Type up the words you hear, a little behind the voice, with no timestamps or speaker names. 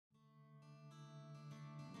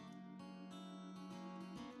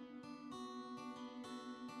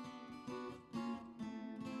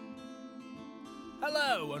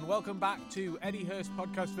Hello, and welcome back to Eddie Hurst's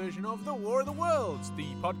podcast version of The War of the Worlds,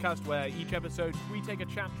 the podcast where each episode we take a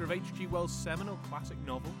chapter of H.G. Wells' seminal classic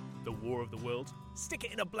novel, The War of the Worlds, stick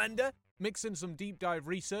it in a blender, mix in some deep dive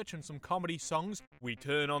research and some comedy songs, we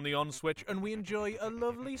turn on the on switch, and we enjoy a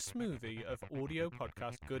lovely smoothie of audio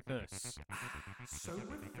podcast goodness. So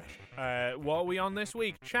refreshing. What are we on this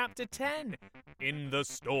week? Chapter 10, In the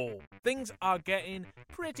Storm. Things are getting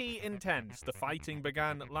pretty intense. The fighting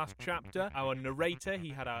began last chapter. Our narrator, he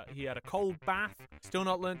had a cold bath, still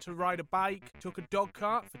not learnt to ride a bike, took a dog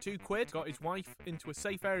cart for £2, got his wife into a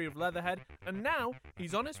safe area of Leatherhead, and now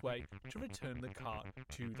he's on his way to return the cart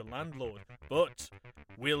to the landlord. But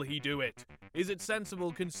will he do it? Is it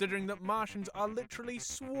sensible considering that Martians are literally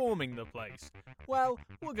swarming the place? Well,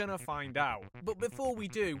 we're gonna find out. But before we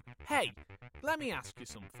do, hey, let me ask you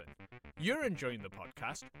something. You're enjoying the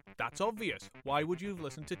podcast. That's obvious. Why would you have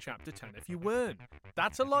listened to Chapter 10 if you weren't?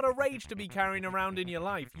 That's a lot of rage to be carrying around in your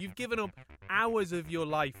life. You've given up hours of your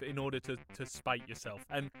life in order to spite yourself,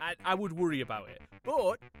 and I would worry about it.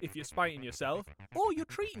 But if you're spiting yourself, or you're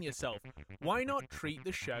treating yourself, why not treat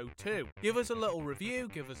the show too? Give us a little review,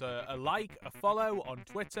 give us a like, a follow on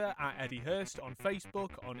Twitter, at Eddie Hurst, on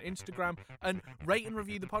Facebook, on Instagram, and rate and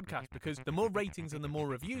review the podcast, because the more ratings and the more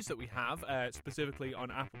reviews that we have, specifically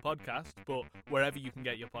on Apple Podcasts, but wherever you can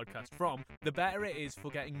get your podcast from, the better it is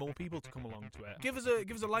for getting more people to come along to it. Give us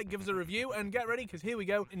a like, give us a review, and get ready, because here we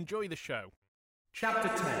go. Enjoy the show. Chapter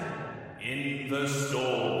 10, In the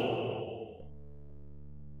Storm.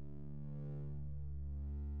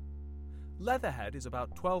 Leatherhead is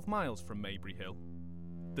about 12 miles from Maybury Hill.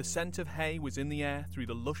 The scent of hay was in the air through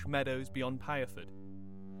the lush meadows beyond Pireford,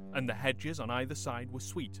 and the hedges on either side were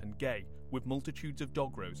sweet and gay with multitudes of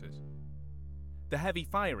dog roses. The heavy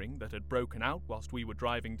firing that had broken out whilst we were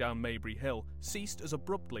driving down Maybury Hill ceased as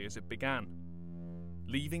abruptly as it began,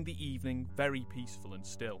 leaving the evening very peaceful and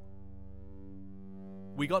still.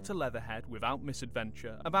 We got to Leatherhead without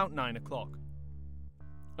misadventure about 9 o'clock,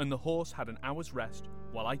 and the horse had an hour's rest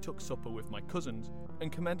while I took supper with my cousins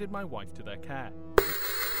and commended my wife to their care.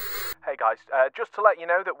 Hey guys, just to let you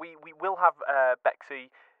know that we will have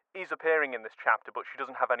Bexy is appearing in this chapter, but she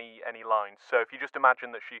doesn't have any lines. So if you just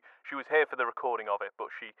imagine that she was here for the recording of it, but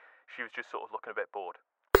she was just sort of looking a bit bored.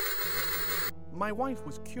 My wife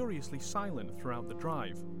was curiously silent throughout the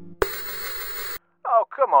drive. Oh,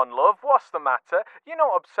 come on, love, what's the matter? You're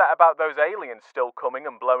not upset about those aliens still coming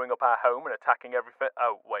and blowing up our home and attacking everything?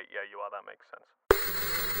 Oh, wait, yeah, you are, that makes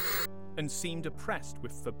sense. And seemed oppressed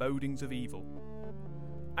with forebodings of evil.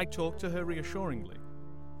 I talked to her reassuringly,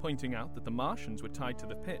 pointing out that the Martians were tied to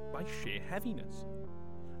the pit by sheer heaviness,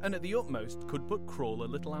 and at the utmost could but crawl a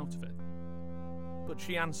little out of it. But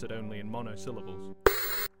she answered only in monosyllables.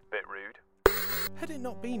 Bit rude. Had it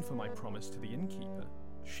not been for my promise to the innkeeper,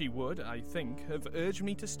 she would, I think, have urged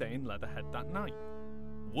me to stay in Leatherhead that night.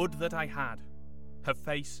 Would that I had. Her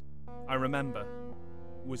face, I remember,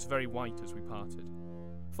 was very white as we parted.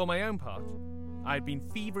 For my own part, I had been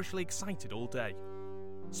feverishly excited all day.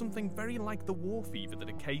 Something very like the war fever that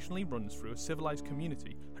occasionally runs through a civilized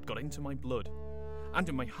community had got into my blood, and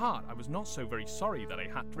in my heart I was not so very sorry that I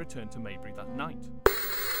had to return to Maybury that night.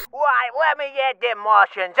 Why, let me get them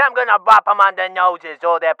Martians. I'm gonna bop them on the noses,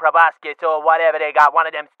 or their proboscis, or whatever they got, one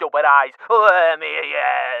of them stupid eyes. Let me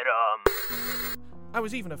get them. I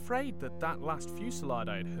was even afraid that last fusillade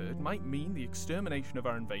I had heard might mean the extermination of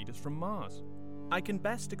our invaders from Mars. I can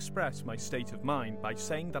best express my state of mind by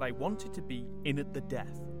saying that I wanted to be in at the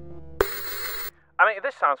death. I mean,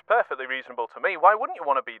 this sounds perfectly reasonable to me. Why wouldn't you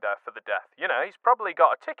want to be there for the death? You know, he's probably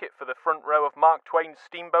got a ticket for the front row of Mark Twain's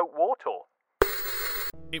Steamboat War Tour.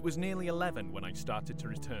 It was nearly 11 when I started to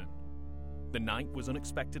return. The night was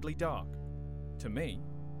unexpectedly dark. To me,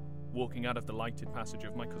 walking out of the lighted passage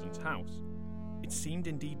of my cousin's house, it seemed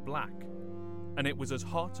indeed black, and it was as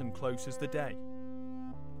hot and close as the day.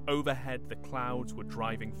 Overhead, the clouds were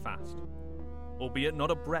driving fast, albeit not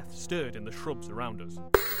a breath stirred in the shrubs around us.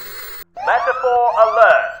 Metaphor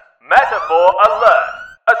alert! Metaphor alert!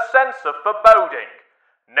 A sense of foreboding.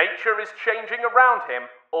 Nature is changing around him,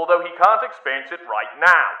 although he can't experience it right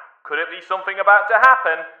now. Could it be something about to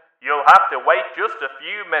happen? You'll have to wait just a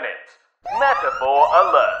few minutes. Metaphor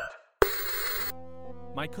alert!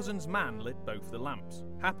 My cousin's man lit both the lamps.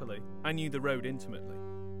 Happily, I knew the road intimately.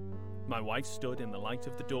 My wife stood in the light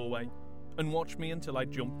of the doorway and watched me until I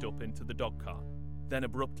jumped up into the dog cart. Then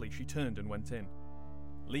abruptly she turned and went in,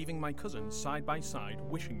 leaving my cousins side by side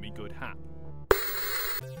wishing me good hap.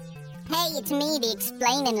 Hey, it's me, the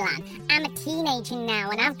explaining lad. I'm a teenager now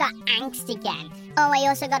and I've got angst again. Oh, I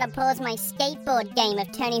also got to pause my skateboard game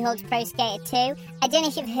of Tony Hawk's Pro Skater 2. I don't know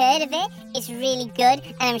if you've heard of it. It's really good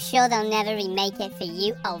and I'm sure they'll never remake it for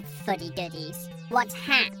you old fuddy-duddies. What's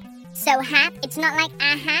hap? So hap, it's not like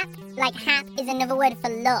a hap? Like hap is another word for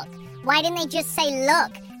look. Why didn't they just say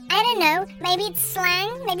look? I don't know, maybe it's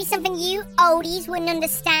slang, maybe something you oldies wouldn't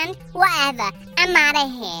understand. Whatever, I'm out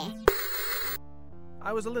of here.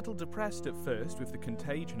 I was a little depressed at first with the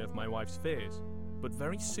contagion of my wife's fears, but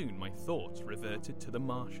very soon my thoughts reverted to the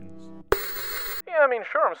Martians. Yeah, I mean,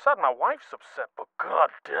 sure, I'm sad my wife's upset, but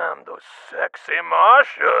goddamn those sexy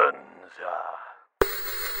Martians.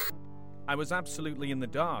 I was absolutely in the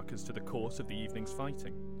dark as to the course of the evening's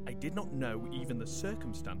fighting. I did not know even the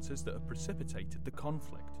circumstances that had precipitated the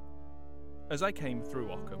conflict. As I came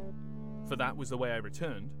through Ockham, for that was the way I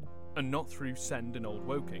returned, and not through Send and Old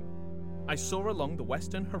Woking, I saw along the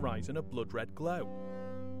western horizon a blood-red glow,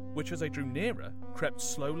 which as I drew nearer, crept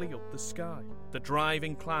slowly up the sky. The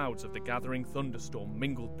driving clouds of the gathering thunderstorm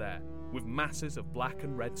mingled there, with masses of black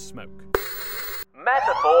and red smoke.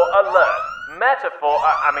 Metaphor alert. Metaphor.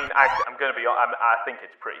 I'm going to be. I think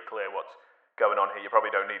it's pretty clear what's going on here. You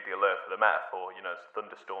probably don't need the alert for the metaphor. You know,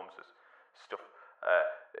 thunderstorms is stuff.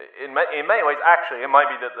 In many ways, actually, it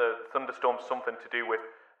might be that the thunderstorm's something to do with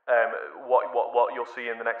what you'll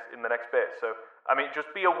see in the next bit. So, I mean,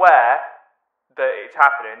 just be aware that it's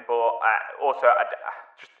happening, but also,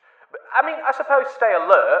 I suppose stay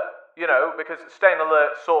alert. You know, because staying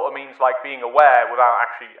alert sort of means like being aware without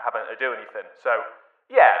actually having to do anything. So,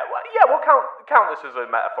 we'll count this as a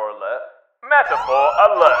metaphor alert. Metaphor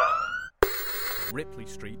alert! Ripley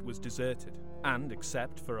Street was deserted, and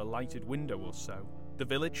except for a lighted window or so, the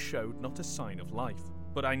village showed not a sign of life.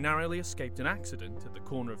 But I narrowly escaped an accident at the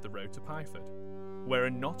corner of the road to Pyford, where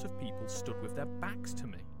a knot of people stood with their backs to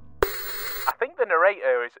me. I think the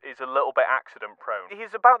narrator is a little bit accident prone.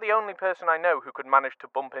 He's about the only person I know who could manage to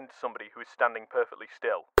bump into somebody who is standing perfectly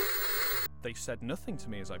still. They said nothing to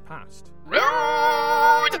me as I passed.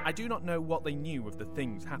 I do not know what they knew of the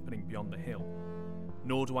things happening beyond the hill.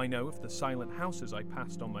 Nor do I know if the silent houses I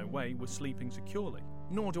passed on my way were sleeping securely.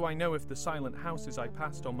 Nor do I know if the silent houses I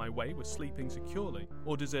passed on my way were sleeping securely,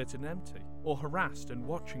 or deserted and empty, or harassed and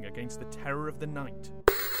watching against the terror of the night.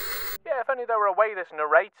 Yeah, if only there were a way this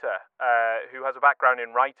narrator, who has a background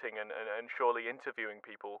in writing and surely interviewing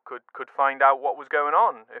people, could find out what was going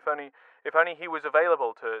on. If only he was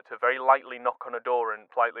available to very lightly knock on a door and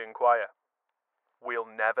politely inquire. We'll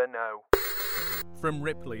never know. From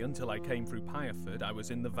Ripley until I came through Pyford, I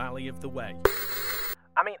was in the Valley of the Way.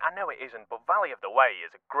 I mean, I know it isn't, but Valley of the Way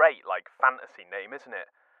is a great, fantasy name, isn't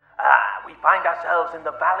it? We find ourselves in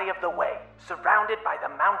the Valley of the Way, surrounded by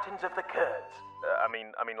the mountains of the Kurds. I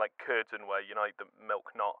mean, like Kurds and Way, the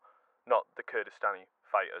milk, not the Kurdistani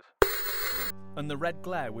fighters. And the red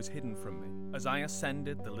glare was hidden from me. As I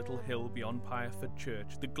ascended the little hill beyond Pyford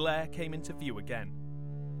Church, the glare came into view again,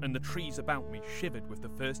 and the trees about me shivered with the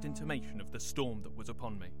first intimation of the storm that was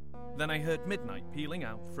upon me. Then I heard midnight pealing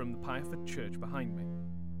out from the Pyford Church behind me.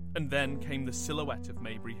 And then came the silhouette of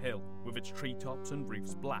Maybury Hill, with its treetops and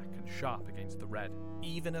roofs black and sharp against the red.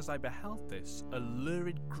 Even as I beheld this, a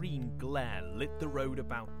lurid green glare lit the road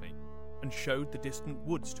about me, and showed the distant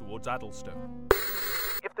woods towards Addlestone.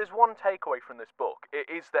 If there's one takeaway from this book, it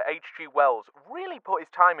is that H.G. Wells really put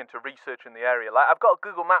his time into researching the area. I've got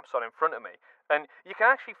Google Maps on in front of me, and you can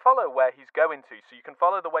actually follow where he's going to. So you can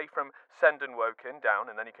follow the way from Send and Woking down,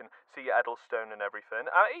 and then you can see Eddlestone and everything.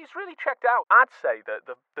 He's really checked out. I'd say that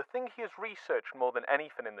the thing he has researched more than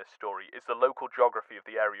anything in this story is the local geography of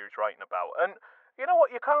the area he's writing about. And you know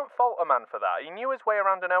what? You can't fault a man for that. He knew his way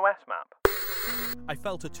around an OS map. I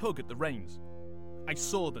felt a tug at the reins. I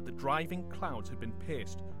saw that the driving clouds had been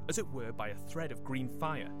pierced, as it were, by a thread of green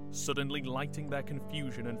fire, suddenly lighting their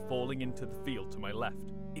confusion and falling into the field to my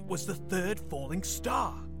left. It was the third falling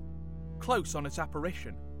star! Close on its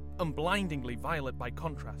apparition, and blindingly violet by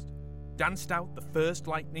contrast, danced out the first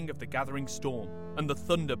lightning of the gathering storm, and the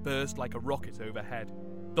thunder burst like a rocket overhead.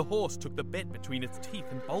 The horse took the bit between its teeth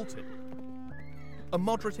and bolted. A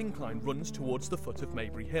moderate incline runs towards the foot of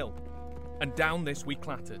Maybury Hill, and down this we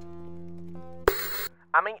clattered.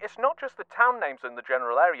 I mean, it's not just the town names in the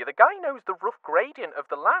general area. The guy knows the rough gradient of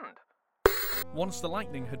the land. Once the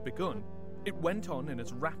lightning had begun, it went on in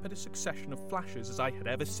as rapid a succession of flashes as I had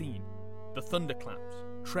ever seen. The thunderclaps,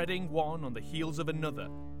 treading one on the heels of another,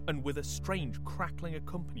 and with a strange crackling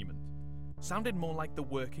accompaniment, sounded more like the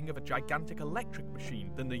working of a gigantic electric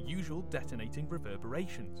machine than the usual detonating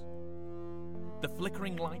reverberations. The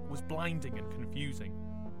flickering light was blinding and confusing,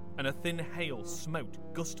 and a thin hail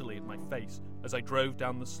smote gustily at my face, as I drove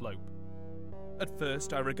down the slope. At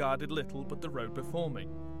first I regarded little but the road before me,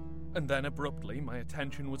 and then abruptly my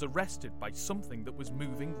attention was arrested by something that was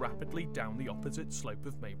moving rapidly down the opposite slope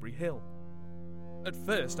of Maybury Hill. At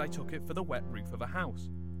first I took it for the wet roof of a house,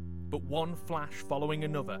 but one flash following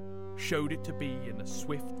another showed it to be in a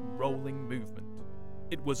swift, rolling movement.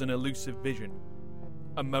 It was an elusive vision,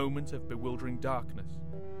 a moment of bewildering darkness,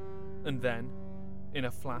 and then, in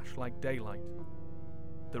a flash like daylight,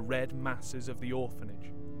 the red masses of the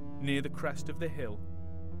orphanage, near the crest of the hill,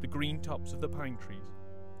 the green tops of the pine trees,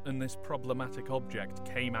 and this problematic object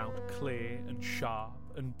came out clear and sharp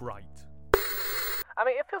and bright. I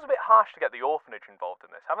mean, it feels a bit harsh to get the orphanage involved in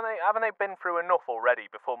this. Haven't they been through enough already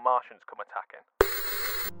before Martians come attacking?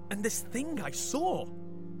 And this thing I saw,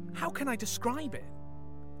 how can I describe it?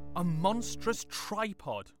 A monstrous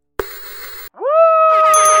tripod.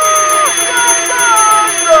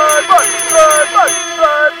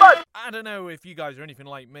 I don't know if you guys are anything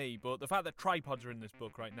like me, but the fact that tripods are in this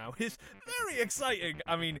book right now is very exciting.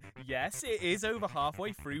 I mean, yes, it is over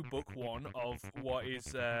halfway through book one of what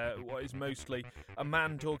is mostly a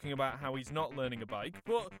man talking about how he's not learning a bike,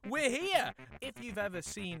 but we're here! If you've ever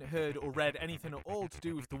seen, heard, or read anything at all to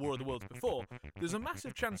do with the War of the Worlds before, there's a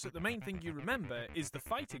massive chance that the main thing you remember is the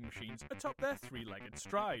fighting machines atop their three-legged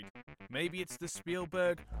stride. Maybe it's the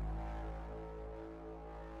Spielberg...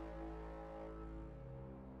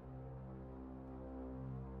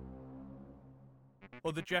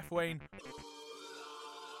 or the Jeff Wayne...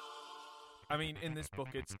 I mean, in this book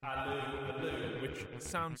it's allô, allô, which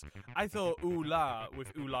sounds... I thought ooh la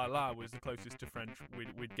with ooh la la was the closest to French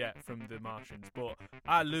we'd get from the Martians, but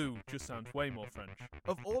allô just sounds way more French.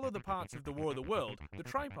 Of all of the parts of the War of the World, the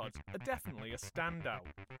tripods are definitely a standout.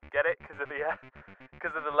 Get it? Because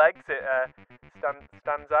of the legs, it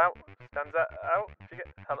stands out. Stands out. Do you get...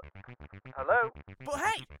 Hello? But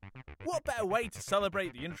hey! What better way to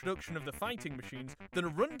celebrate the introduction of the fighting machines than a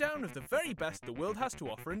rundown of the very best the world has to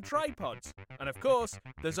offer in tripods? And of course,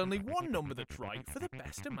 there's only one number that's right for the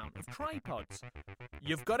best amount of tripods.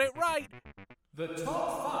 You've got it right! The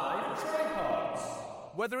top 5 tripods!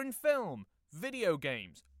 Whether in film, video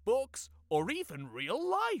games, books, or even real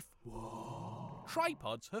life. Whoa.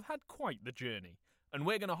 Tripods have had quite the journey, and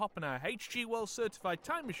we're going to hop in our HG World certified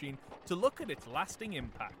time machine to look at its lasting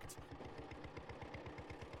impact.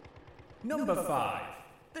 Number 5.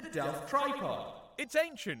 The Delft Tripod. It's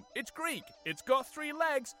ancient, it's Greek, it's got 3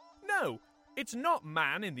 legs. No, it's not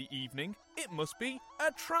man in the evening, it must be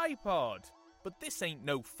a tripod. But this ain't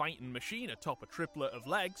no fighting machine atop a triplet of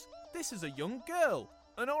legs. This is a young girl,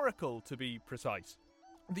 an oracle to be precise.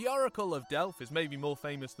 The Oracle of Delft is maybe more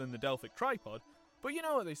famous than the Delphic tripod, but you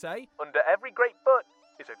know what they say. Under every great foot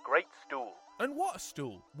is a great stool. And what a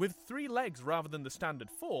stool! With 3 legs rather than the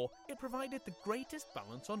standard 4, it provided the greatest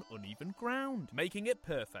balance on uneven ground, making it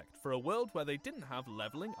perfect for a world where they didn't have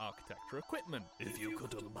levelling architecture equipment. If you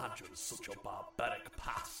could imagine such a barbaric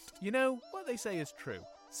past. You know, what they say is true.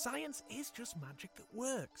 Science is just magic that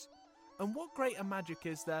works. And what greater magic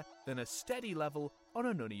is there than a steady level on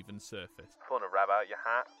an uneven surface? Pulling a rabbit out your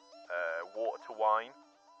hat, water to wine,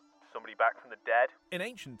 somebody back from the dead. In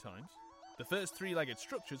ancient times, the first 3-legged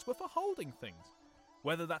structures were for holding things,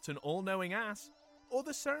 whether that's an all-knowing ass or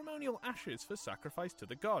the ceremonial ashes for sacrifice to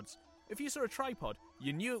the gods. If you saw a tripod,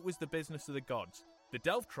 you knew it was the business of the gods. The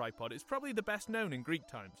Delft tripod is probably the best known in Greek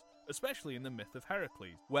times, especially in the myth of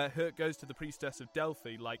Heracles, where Herc goes to the priestess of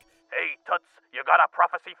Delphi like, Hey, Toots, you got a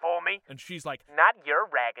prophecy for me? and she's like, Not your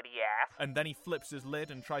raggedy ass. and then he flips his lid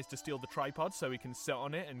and tries to steal the tripod so he can sit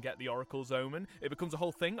on it and get the oracle's omen. It becomes a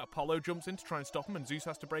whole thing. Apollo jumps in to try and stop him and Zeus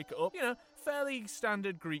has to break it up. You know, fairly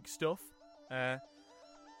standard Greek stuff.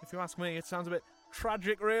 If you ask me, it sounds a bit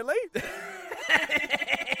tragic, really.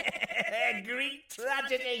 Greek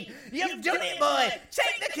tragedy! You've done it, boy!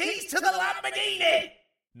 Take the keys to the Lamborghini!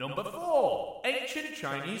 Number 4. Ancient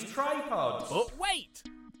Chinese tripods. But wait!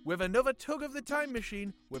 With another tug of the time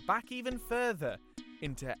machine, we're back even further,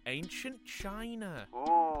 into ancient China.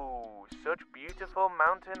 Ooh, such beautiful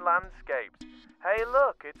mountain landscapes. Hey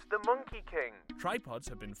look, it's the Monkey King. Tripods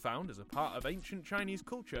have been found as a part of ancient Chinese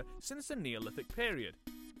culture since the Neolithic period.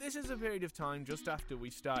 This is a period of time just after we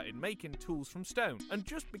started making tools from stone and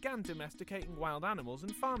just began domesticating wild animals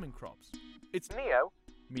and farming crops. It's Neo,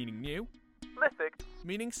 meaning new, Lithic,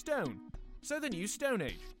 meaning stone. So the new Stone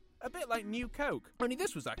Age. A bit like New Coke, only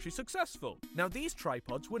this was actually successful. Now these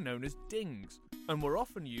tripods were known as dings, and were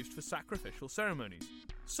often used for sacrificial ceremonies.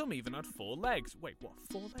 Some even had 4 legs. Wait, what?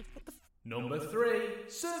 4 legs? What the Number 3.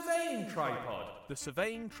 Surveying tripod. The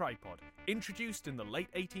surveying tripod, introduced in the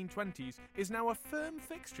late 1820s, is now a firm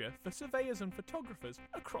fixture for surveyors and photographers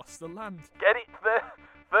across the land. get it?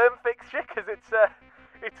 firm fixture because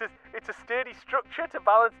it's a sturdy structure to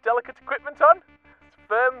balance delicate equipment on. It's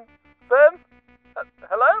firm.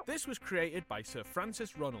 Hello? This was created by Sir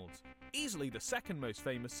Francis Ronalds, easily the second most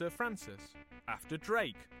famous Sir Francis, after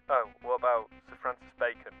Drake. Oh, what about Sir Francis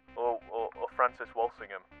Bacon? Or Francis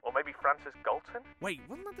Walsingham? Or maybe Francis Galton? Wait,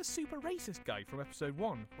 wasn't that the super racist guy from episode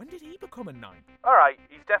 1? When did he become a knight? Alright,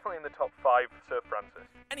 he's definitely in the top 5 Sir Francis.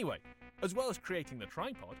 Anyway, as well as creating the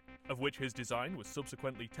tripod, of which his design was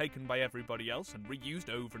subsequently taken by everybody else and reused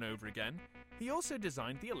over and over again, he also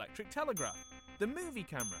designed the electric telegraph, the movie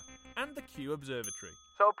camera, and the Kew Observatory.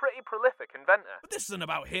 So a pretty prolific inventor. But this isn't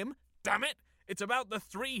about him, damn it! It's about the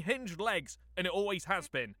 3 hinged legs, and it always has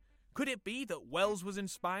been. Could it be that Wells was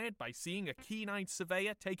inspired by seeing a keen-eyed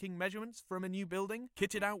surveyor taking measurements from a new building,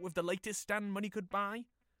 kitted out with the latest stand money could buy?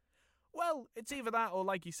 Well, it's either that or,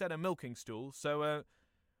 like you said, a milking stool, so,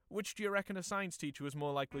 which do you reckon a science teacher was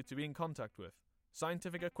more likely to be in contact with?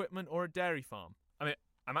 Scientific equipment or a dairy farm?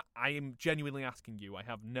 I am genuinely asking you, I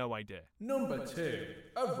have no idea. Number 2,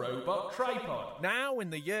 a robot tripod. Now, in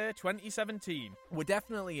the year 2017, we're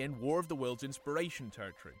definitely in War of the Worlds inspiration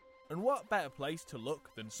territory. And what better place to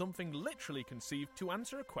look than something literally conceived to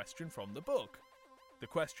answer a question from the book? The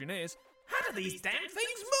question is, How do these damn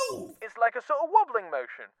things move? It's like a sort of wobbling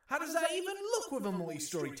motion. How does that even look with a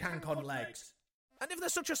multi-story tank on legs? and if they're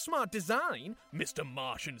such a smart design, Mr.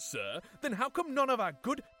 Martian Sir, then how come none of our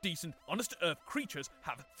good, decent, honest-to-earth creatures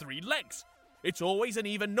have 3 legs? It's always an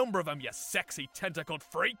even number of them, you sexy tentacled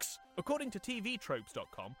freaks! According to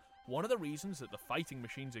TVTropes.com, one of the reasons that the fighting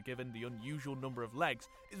machines are given the unusual number of legs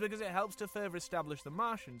is because it helps to further establish the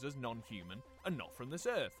Martians as non-human and not from this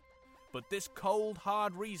Earth. But this cold,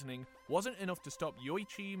 hard reasoning wasn't enough to stop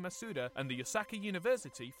Yoichi Masuda and the Osaka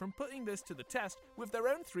University from putting this to the test with their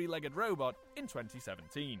own 3-legged robot in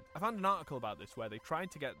 2017. I found an article about this where they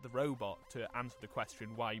tried to get the robot to answer the question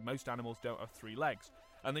why most animals don't have 3 legs,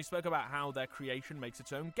 and they spoke about how their creation makes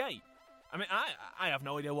its own gait. I mean, I have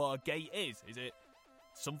no idea what a gait is. Is it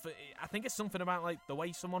something? I think it's something about like the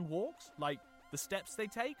way someone walks, like the steps they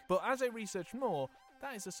take. But as I researched more,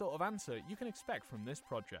 that is the sort of answer you can expect from this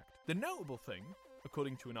project. The notable thing,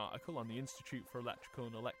 according to an article on the Institute for Electrical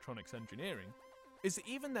and Electronics Engineering, is that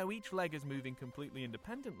even though each leg is moving completely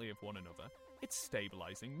independently of one another, it's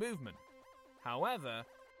stabilising movement. However,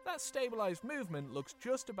 that stabilised movement looks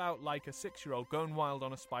just about like a 6-year-old going wild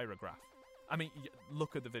on a spirograph. I mean,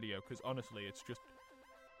 look at the video, because honestly, it's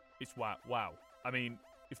wow. I mean,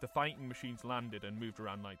 if the fighting machines landed and moved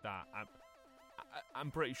around like that, I'm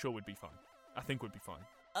pretty sure we'd be fine. I think we'd be fine.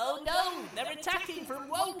 Oh no, they're attacking from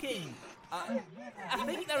Woking. I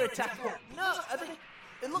think they're attacking. No, I think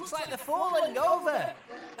it looks like they're falling over.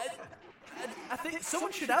 I think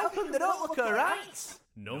someone should help them. They don't look alright.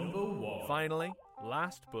 Number 1. Finally,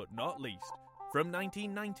 last but not least, from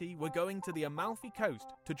 1990, we're going to the Amalfi Coast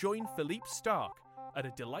to join Philippe Starck at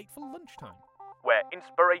a delightful lunchtime, where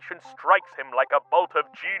inspiration strikes him like a bolt of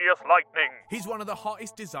genius lightning. He's one of the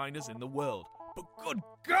hottest designers in the world, but good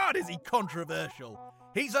God is he controversial.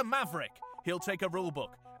 He's a maverick. He'll take a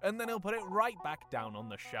rulebook, and then he'll put it right back down on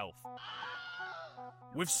the shelf.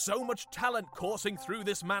 With so much talent coursing through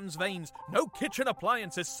this man's veins, no kitchen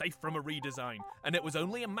appliance is safe from a redesign, and it was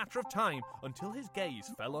only a matter of time until his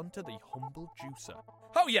gaze fell onto the humble juicer.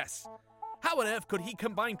 Oh yes! How on earth could he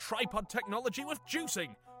combine tripod technology with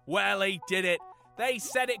juicing? Well, he did it. They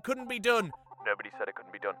said it couldn't be done. Nobody said it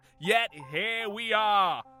couldn't be done. Yet here we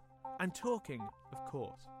are. I'm talking, of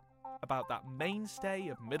course, about that mainstay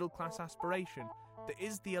of middle-class aspiration that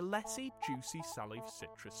is the Alessi Juicy Salif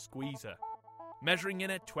Citrus Squeezer. Measuring in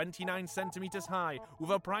at 29 centimetres high with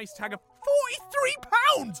a price tag of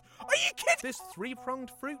 £43! Are you kidding? This 3-pronged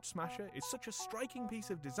fruit smasher is such a striking piece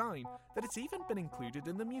of design that it's even been included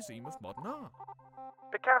in the Museum of Modern Art.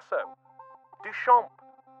 Picasso, Duchamp,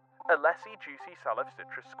 Alessi Juicy Salif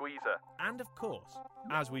Citrus Squeezer. And of course,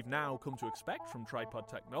 as we've now come to expect from tripod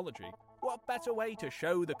technology, what better way to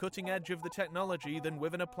show the cutting edge of the technology than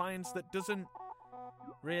with an appliance that doesn't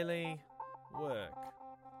really work?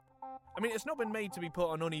 I mean, it's not been made to be put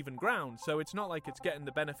on uneven ground, so it's not like it's getting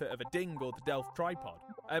the benefit of a Ding or the Delft tripod.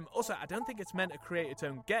 Also, I don't think it's meant to create its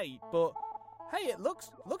own gait, but hey, it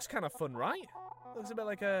looks kind of fun, right? Looks a bit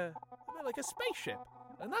like a spaceship,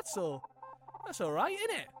 and that's all right,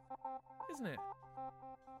 isn't it?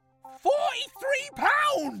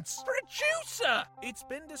 £43 for a juicer! It's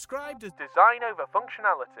been described as design over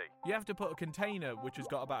functionality. You have to put a container which has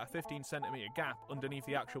got about a 15 centimetre gap underneath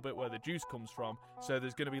the actual bit where the juice comes from, so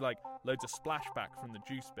there's going to be like loads of splashback from the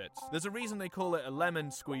juice bits. There's a reason they call it a lemon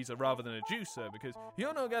squeezer rather than a juicer, because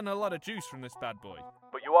you're not getting a lot of juice from this bad boy.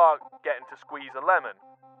 But you are getting to squeeze a lemon.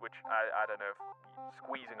 which I don't know if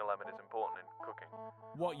squeezing a lemon is important in cooking.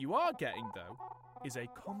 What you are getting, though, is a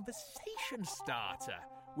conversation starter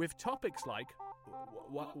with topics like,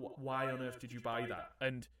 why on earth did you buy that?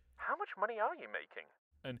 And How much money are you making?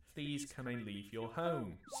 and please can I leave your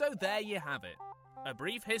home? So there you have it. A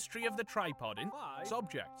brief history of the tripod in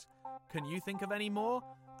objects. Can you think of any more?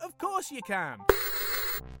 Of course you can!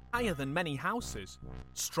 Higher than many houses,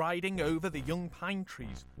 striding over the young pine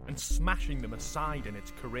trees and smashing them aside in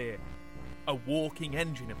its career. A walking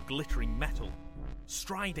engine of glittering metal,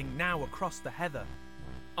 striding now across the heather.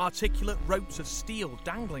 Articulate ropes of steel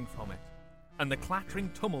dangling from it, and the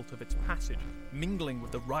clattering tumult of its passage mingling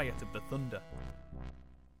with the riot of the thunder.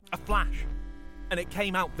 A flash, and it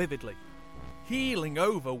came out vividly, heeling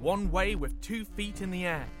over one way with 2 feet in the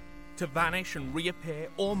air, to vanish and reappear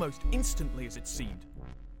almost instantly as it seemed,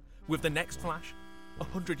 with the next flash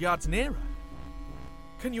 100 yards nearer.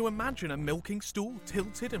 Can you imagine a milking stool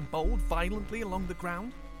tilted and bowled violently along the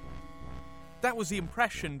ground? That was the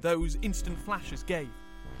impression those instant flashes gave.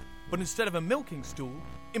 But instead of a milking stool,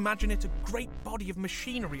 imagine it a great body of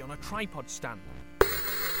machinery on a tripod stand.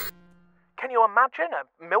 Can you imagine a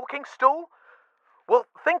milking stool? Well,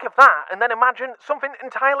 think of that, and then imagine something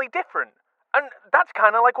entirely different. And that's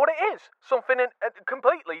kind of like what it is. Something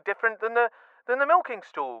completely different than the milking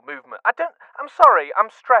stool movement. I'm sorry, I'm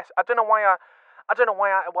stressed. I don't know why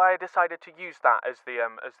I decided to use that as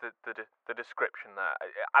the description there.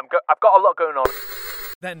 I've got a lot going on.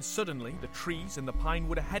 Then suddenly the trees and the pine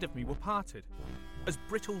wood ahead of me were parted, as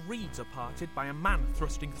brittle reeds are parted by a man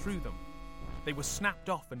thrusting through them. They were snapped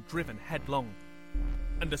off and driven headlong,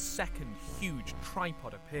 and a second huge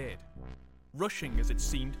tripod appeared, rushing as it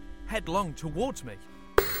seemed headlong towards me.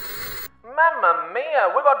 Mamma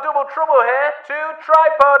mia, we got double trouble here. 2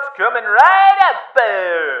 tripods coming right up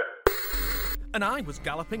there. And I was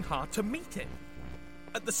galloping hard to meet it.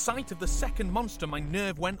 At the sight of the second monster, my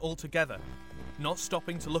nerve went altogether. Not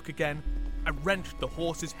stopping to look again, I wrenched the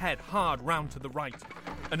horse's head hard round to the right,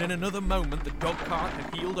 and in another moment the dog cart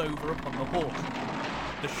had heeled over upon the horse.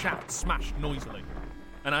 The shaft smashed noisily,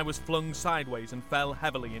 and I was flung sideways and fell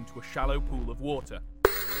heavily into a shallow pool of water.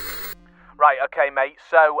 Right, okay, mate,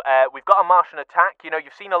 so we've got a Martian attack. You know,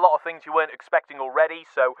 you've seen a lot of things you weren't expecting already,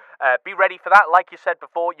 so be ready for that. Like you said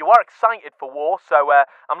before, you are excited for war, so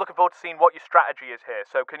I'm looking forward to seeing what your strategy is here.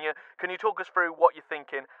 So can you talk us through what you're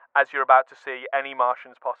thinking as you're about to see any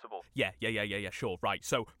Martians possible? Yeah, sure, right.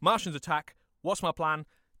 So, Martians attack. What's my plan?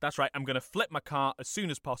 That's right, I'm going to flip my cart as soon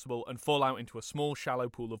as possible and fall out into a small, shallow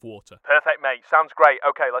pool of water. Perfect, mate. Sounds great.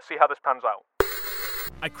 Okay, let's see how this pans out.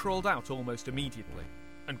 I crawled out almost immediately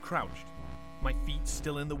and crouched, my feet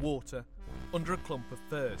still in the water, under a clump of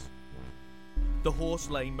firs. The horse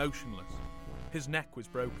lay motionless. His neck was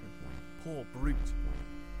broken. Poor brute.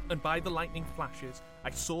 And by the lightning flashes,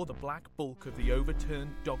 I saw the black bulk of the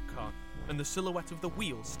overturned dog cart and the silhouette of the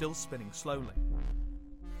wheels still spinning slowly.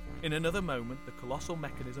 In another moment, the colossal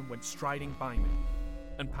mechanism went striding by me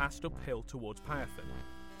and passed uphill towards Pyaford.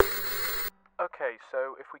 Okay,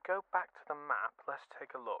 so if we go back to the map, let's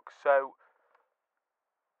take a look. So,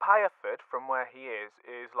 Pyaford, from where he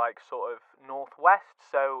is like sort of northwest,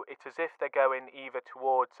 so it's as if they're going either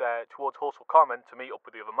towards Horsell Common to meet up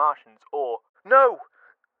with the other Martians, or, no,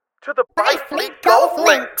 to the Byfleet Golf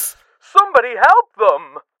Links! Somebody help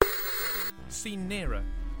them! Seen nearer,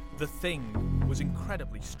 the thing was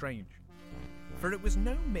incredibly strange, for it was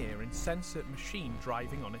no mere insensate machine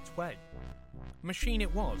driving on its way. Machine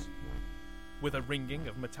it was, with a ringing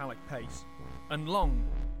of metallic pace, and long,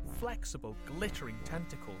 flexible, glittering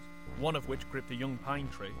tentacles, one of which gripped a young pine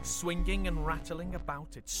tree, swinging and rattling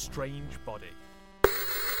about its strange body.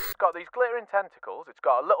 It's got these glittering tentacles, it's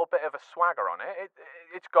got a little bit of a swagger on it,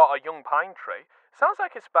 it's got a young pine tree. Sounds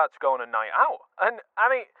like it's about to go on a night out. And, I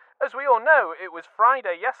mean, as we all know, it was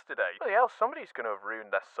Friday yesterday. Bloody hell, somebody's going to have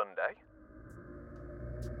ruined their Sunday.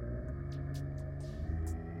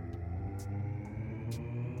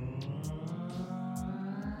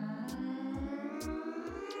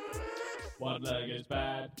 One leg is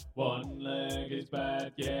bad, one leg is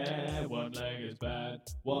bad, yeah, one leg is bad,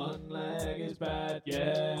 one leg is bad,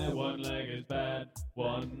 yeah, one leg is bad,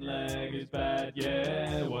 one leg is bad,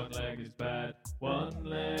 yeah, one leg is bad, one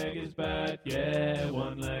leg is bad, yeah,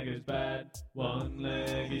 one leg is bad, one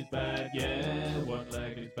leg is bad, yeah, one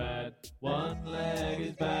leg is bad, one leg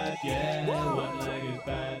is bad, yeah, one leg is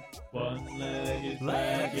bad, one leg is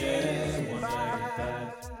bad, yeah, one leg is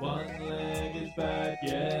bad, one leg is bad,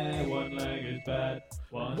 yeah, one leg is bad,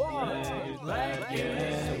 one leg is bad, yeah,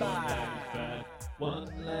 one leg is bad, one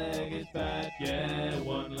leg is bad, bad, yeah.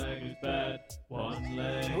 One leg is bad. One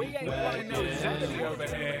leg We is ain't bad. wanting no yeah, Zeddy one over leg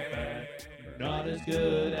is here. bad. Not as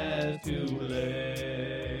good as 2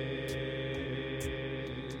 legs.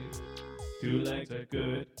 2 legs are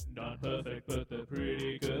good, not perfect, but they're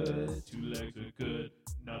pretty good. 2 legs are good,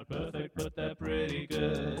 not perfect, but they're pretty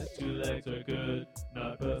good. 2 legs are good,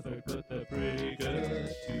 not perfect, but they're pretty good.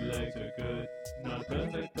 2 legs are good, not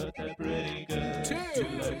perfect, but they're pretty good. 2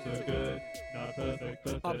 legs are good, not perfect,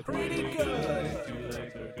 but they're pretty good. 2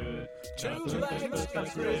 legs are good, not perfect, but they're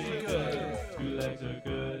pretty good. 2 legs are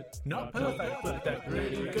good, Not perfect, but they're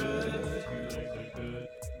pretty good. 2 legs are good.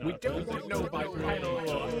 We don't want no bipedal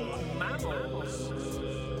mammals.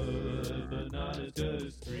 But not as good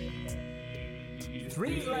as 3.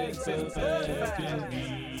 3 legs is perfect. 3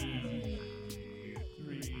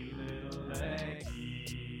 little legs.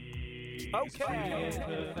 Okay. 3 is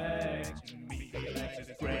perfect. 3 legs is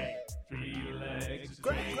great. 3 legs is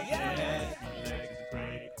Great, yeah. 3 legs is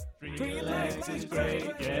great. 3 legs is great.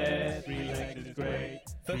 Yeah, 3 legs is great.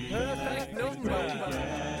 The perfect number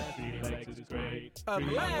Yeah, 3 legs is great. of 3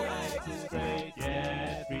 legs. legs is great.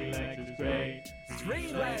 Yeah, 3 legs is great.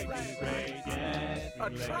 3 legs. is great. Yeah, A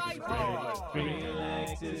 3 legs is tripod. great. 3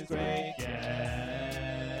 legs is great. Yeah.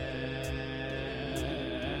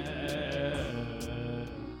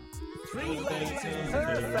 3 legs is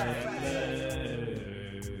perfect.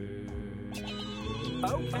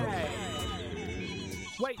 Okay.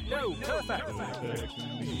 Wait, no, perfect.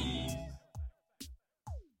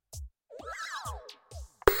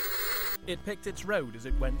 It picked its road as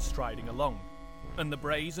it went striding along, and the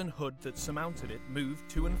brazen hood that surmounted it moved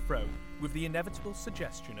to and fro with the inevitable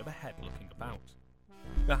suggestion of a head looking about.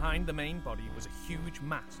 Behind the main body was a huge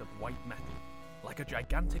mass of white metal, like a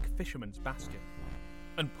gigantic fisherman's basket,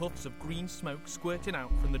 and puffs of green smoke squirting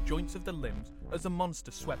out from the joints of the limbs as the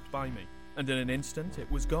monster swept by me, and in an instant it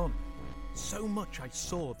was gone. So much I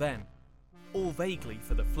saw then, all vaguely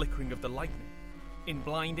for the flickering of the lightning, in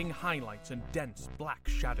blinding highlights and dense black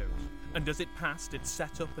shadows, and as it passed it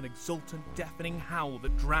set up an exultant, deafening howl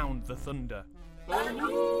that drowned the thunder.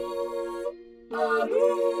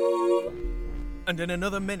 And in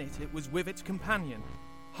another minute it was with its companion,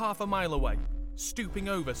 half a mile away, stooping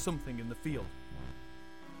over something in the field.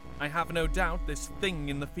 I have no doubt this thing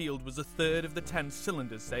in the field was a third of the 10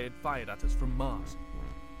 cylinders they had fired at us from Mars.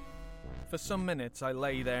 For some minutes I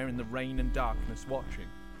lay there in the rain and darkness watching,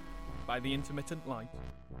 by the intermittent light,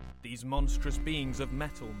 these monstrous beings of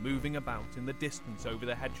metal moving about in the distance over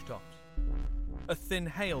the hedge tops. A thin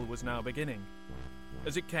hail was now beginning.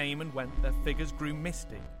 As it came and went, their figures grew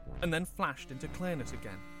misty, and then flashed into clearness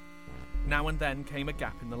again. Now and then came a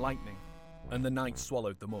gap in the lightning, and the night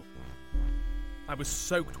swallowed them up. I was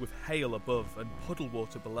soaked with hail above and puddle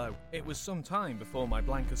water below. It was some time before my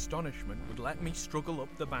blank astonishment would let me struggle up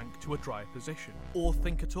the bank to a drier position, or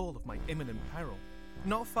think at all of my imminent peril.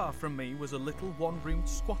 Not far from me was a little one-roomed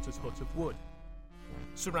squatter's hut of wood,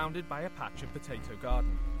 surrounded by a patch of potato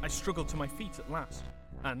garden. I struggled to my feet at last,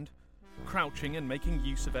 and, crouching and making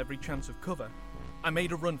use of every chance of cover, I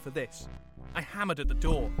made a run for this. I hammered at the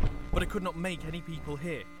door, but I could not make any people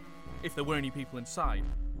hear, if there were any people inside,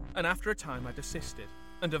 and after a time I desisted,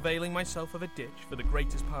 and availing myself of a ditch for the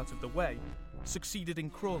greatest part of the way, succeeded in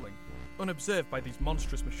crawling, unobserved by these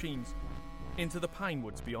monstrous machines, into the pine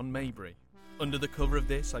woods beyond Maybury. Under the cover of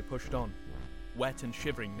this I pushed on, wet and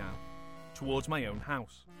shivering now, towards my own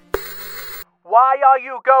house. Why are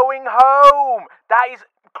you going home? That is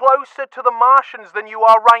closer to the Martians than you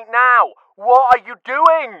are right now. What are you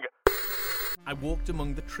doing? I walked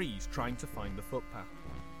among the trees trying to find the footpath.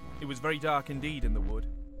 It was very dark indeed in the wood,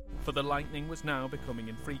 for the lightning was now becoming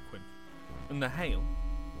infrequent, and the hail,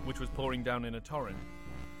 which was pouring down in a torrent,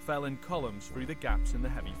 fell in columns through the gaps in the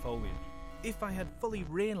heavy foliage. If I had fully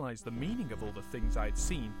realised the meaning of all the things I had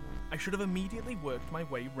seen, I should have immediately worked my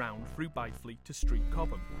way round through Byfleet to Street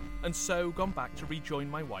Cobham, and so gone back to rejoin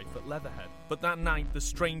my wife at Leatherhead. But that night the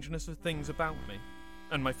strangeness of things about me,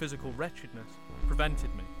 and my physical wretchedness,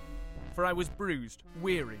 prevented me. For I was bruised,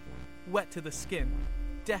 weary, wet to the skin,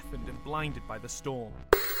 deafened and blinded by the storm.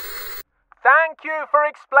 Thank you for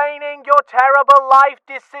explaining your terrible life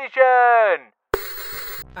decision.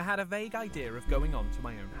 I had a vague idea of going on to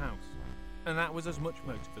my own house, and that was as much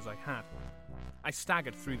motive as I had. I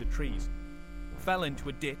staggered through the trees, fell into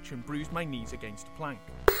a ditch and bruised my knees against a plank.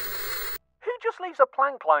 Who just leaves a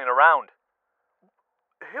plank lying around?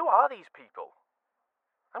 Who are these people?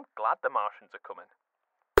 I'm glad the Martians are coming.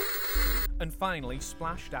 And finally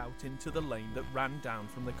splashed out into the lane that ran down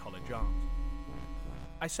from the College Arms.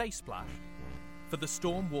 I say splashed, for the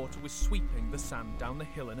storm water was sweeping the sand down the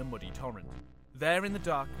hill in a muddy torrent. There in the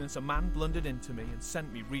darkness, a man blundered into me and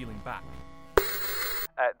sent me reeling back.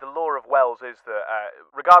 The law of Wells is that,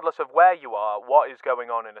 regardless of where you are, what is going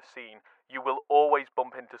on in a scene, you will always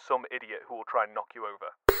bump into some idiot who will try and knock you over.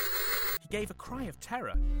 He gave a cry of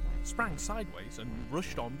terror, sprang sideways, and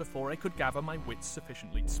rushed on before I could gather my wits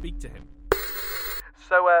sufficiently to speak to him.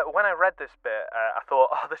 So when I read this bit, I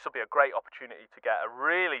thought, this will be a great opportunity to get a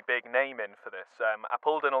really big name in for this. I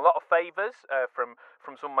pulled in a lot of favours from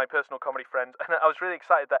some of my personal comedy friends, and I was really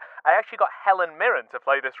excited that I actually got Helen Mirren to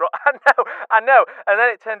play this role. I know. And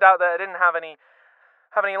then it turned out that I didn't have any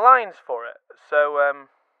lines for it. So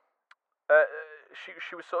she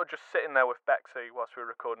was sort of just sitting there with Bexy whilst we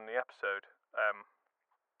were recording the episode.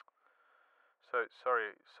 So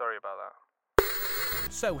sorry about that.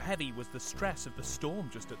 So heavy was the stress of the storm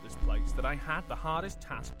just at this place that I had the hardest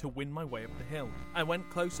task to win my way up the hill. I went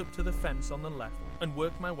close up to the fence on the left and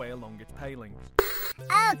worked my way along its palings.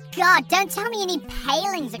 Oh God, don't tell me you need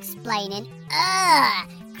palings explaining. Ugh,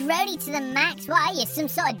 grody to the max, what are you, some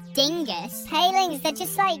sort of dingus? Palings, they're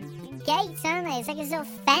just like gates, aren't they? It's like a sort of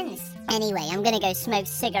fence. Anyway, I'm gonna go smoke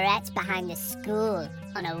cigarettes behind the school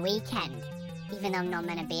on a weekend, even though I'm not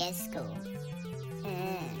meant to be at school.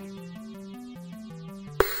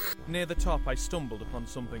 Near the top, I stumbled upon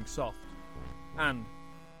something soft, and,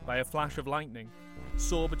 by a flash of lightning,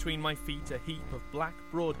 saw between my feet a heap of black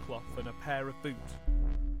broadcloth and a pair of boots.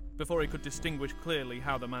 Before I could distinguish clearly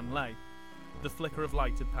how the man lay, the flicker of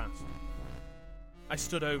light had passed. I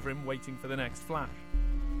stood over him, waiting for the next flash.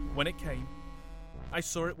 When it came, I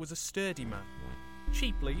saw it was a sturdy man,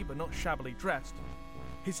 cheaply but not shabbily dressed.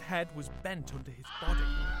 His head was bent under his body,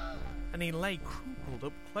 and he lay crumpled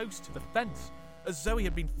up close to the fence, as though he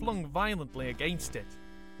had been flung violently against it.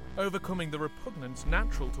 Overcoming the repugnance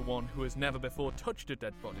natural to one who has never before touched a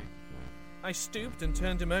dead body, I stooped and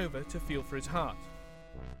turned him over to feel for his heart.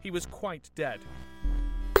 He was quite dead.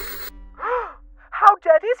 How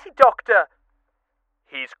dead is he, Doctor?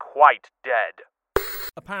 He's quite dead.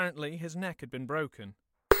 Apparently, his neck had been broken.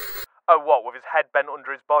 Oh, what, with his head bent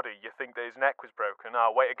under his body, you think that his neck was broken?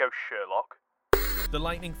 Oh, way to go, Sherlock. The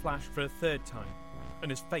lightning flashed for a third time, and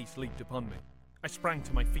his face leaped upon me. I sprang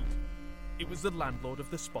to my feet. It was the landlord of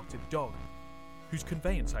the Spotted Dog, whose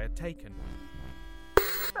conveyance I had taken.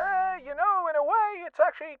 In a way, it's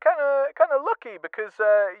actually kind of lucky because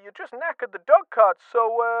you just knackered the dog cart,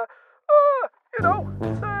 so it's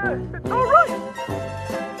all right.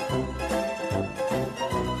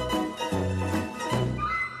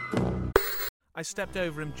 I stepped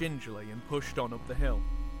over him gingerly and pushed on up the hill.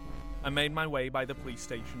 I made my way by the police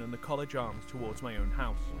station and the College Arms towards my own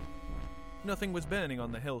house. Nothing was burning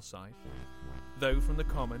on the hillside, though from the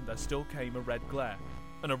common there still came a red glare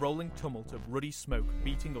and a rolling tumult of ruddy smoke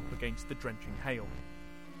beating up against the drenching hail.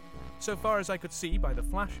 So far as I could see by the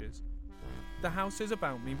flashes, the houses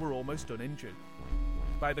about me were almost uninjured.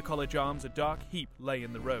 By the College Arms, a dark heap lay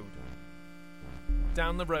in the road.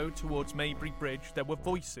 Down the road towards Maybury Bridge there were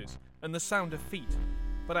voices and the sound of feet,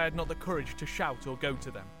 but I had not the courage to shout or go to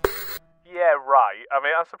them. Yeah, right. I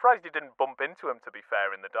mean, I'm surprised you didn't bump into him, to be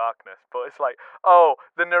fair, in the darkness. But it's like, oh,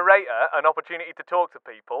 the narrator, an opportunity to talk to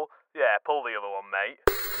people. Yeah, pull the other one, mate.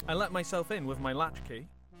 I let myself in with my latchkey,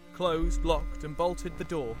 closed, locked, and bolted the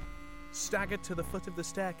door, staggered to the foot of the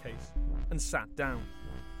staircase, and sat down.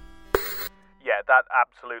 Yeah, that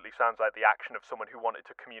absolutely sounds like the action of someone who wanted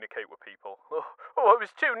to communicate with people. Oh, I was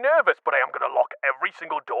too nervous, but I am going to lock every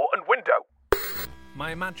single door and window.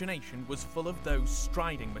 My imagination was full of those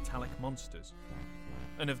striding metallic monsters,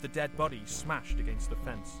 and of the dead bodies smashed against the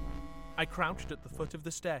fence. I crouched at the foot of the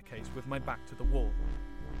staircase with my back to the wall,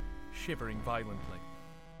 shivering violently.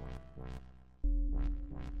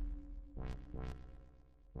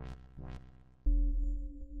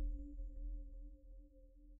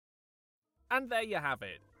 And there you have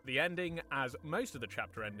it. The ending, as most of the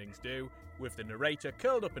chapter endings do, with the narrator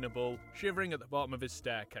curled up in a ball, shivering at the bottom of his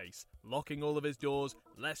staircase, locking all of his doors,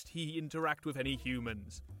 lest he interact with any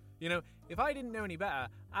humans. You know, if I didn't know any better,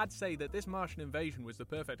 I'd say that this Martian invasion was the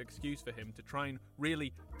perfect excuse for him to try and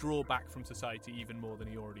really draw back from society even more than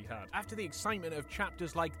he already had. After the excitement of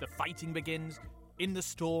chapters like The Fighting Begins, In the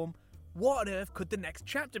Storm, what on earth could the next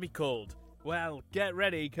chapter be called? Well, get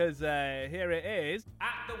ready, because here it is.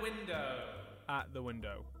 At the window. At the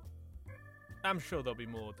window. I'm sure there'll be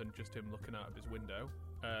more than just him looking out of his window.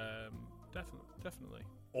 Definitely.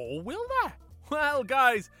 Or will there? Well,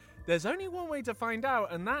 guys, there's only one way to find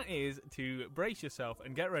out, and that is to brace yourself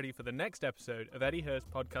and get ready for the next episode of Eddie Hurst's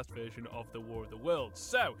podcast version of The War of the Worlds.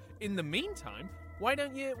 So, in the meantime, why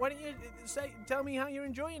don't you tell me how you're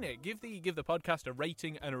enjoying it? Give the podcast a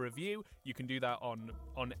rating and a review. You can do that on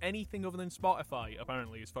anything other than Spotify,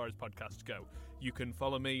 apparently, as far as podcasts go. You can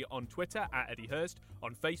follow me on Twitter at Eddie Hurst,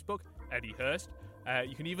 on Facebook, Eddie Hurst.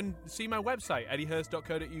 You can even see my website,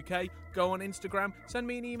 eddiehurst.co.uk. Go on Instagram, send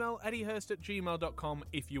me an email, eddiehurst@gmail.com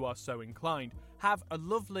if you are so inclined. Have a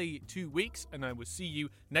lovely 2 weeks, and I will see you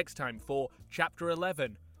next time for Chapter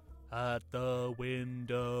 11, At the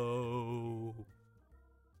Window.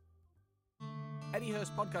 Eddie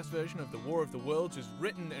Hurst's podcast version of The War of the Worlds is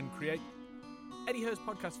written and created... Eddie Hurst's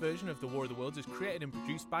podcast version of The War of the Worlds is created and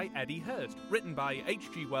produced by Eddie Hurst, written by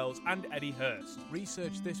H.G. Wells and Eddie Hurst.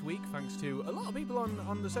 Research this week thanks to a lot of people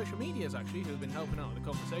on the social medias, actually, who have been helping out in the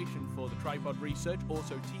conversation for the Tripod research,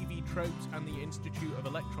 also TV Tropes and the Institute of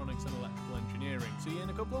Electronics and Electrical Engineering. See you in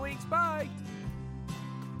a couple of weeks. Bye!